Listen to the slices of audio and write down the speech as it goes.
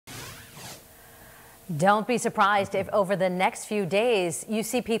Don't be surprised if over the next few days you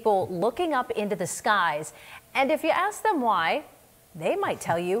see people looking up into the skies. And if you ask them why, they might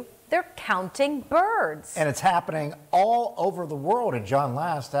tell you they're counting birds. And it's happening all over the world. And John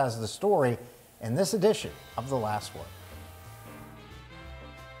Last has the story in this edition of The Last Word.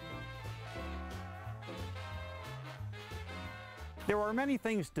 There are many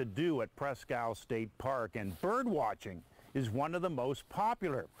things to do at Presque Isle State Park, and bird watching is one of the most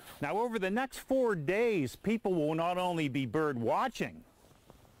popular. Now, over the next 4 days, people will not only be bird watching,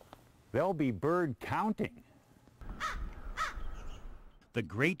 they'll be bird counting. The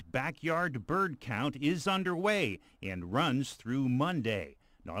Great Backyard Bird Count is underway and runs through Monday,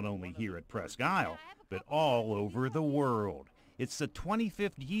 not only here at Presque Isle, but all over the world. It's the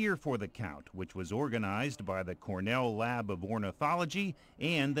 25th year for the count, which was organized by the Cornell Lab of Ornithology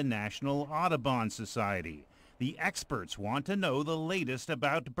and the National Audubon Society. The experts want to know the latest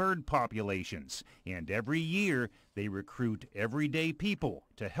about bird populations, and every year they recruit everyday people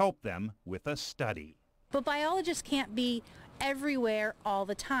to help them with a study. But biologists can't be everywhere all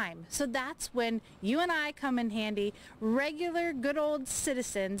the time. So that's when you and I come in handy, regular good old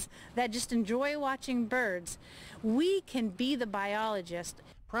citizens that just enjoy watching birds. We can be the biologist.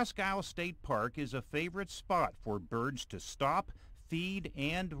 Presque Isle State Park is a favorite spot for birds to stop, feed,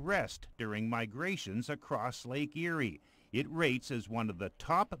 and rest during migrations across Lake Erie. It rates as one of the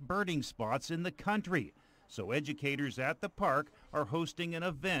top birding spots in the country. So educators at the park are hosting an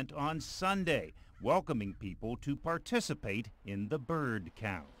event on Sunday, welcoming people to participate in the bird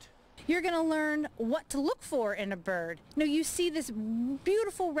count. You're going to learn what to look for in a bird. You see this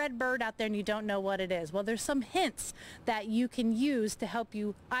beautiful red bird out there and you don't know what it is. Well, there's some hints that you can use to help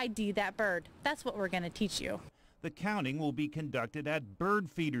you ID that bird. That's what we're going to teach you. The counting will be conducted at bird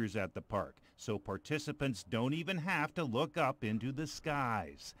feeders at the park, so participants don't even have to look up into the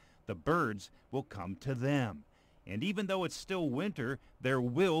skies. The birds will come to them. And even though it's still winter, there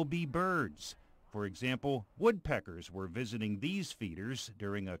will be birds. For example, woodpeckers were visiting these feeders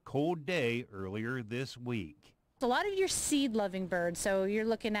during a cold day earlier this week. A lot of your seed-loving birds, so you're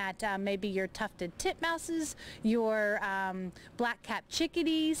looking at maybe your tufted titmouses, your black-capped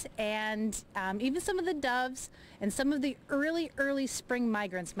chickadees, and even some of the doves, and some of the early spring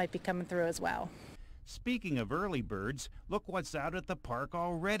migrants might be coming through as well. Speaking of early birds, look what's out at the park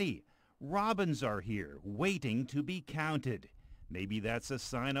already. Robins are here, waiting to be counted. Maybe that's a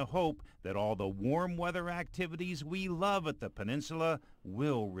sign of hope that all the warm weather activities we love at the peninsula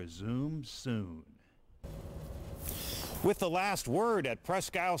will resume soon. With the last word at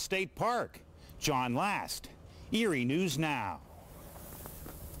Presque Isle State Park, John Last, Erie News Now.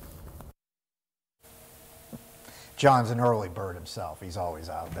 John's an early bird himself. He's always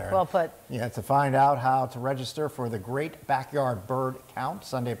out there. Well put. Yeah, to find out how to register for the Great Backyard Bird Count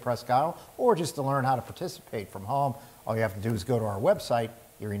Sunday at Presque Isle, or just to learn how to participate from home, all you have to do is go to our website,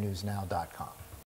 erienewsnow.com.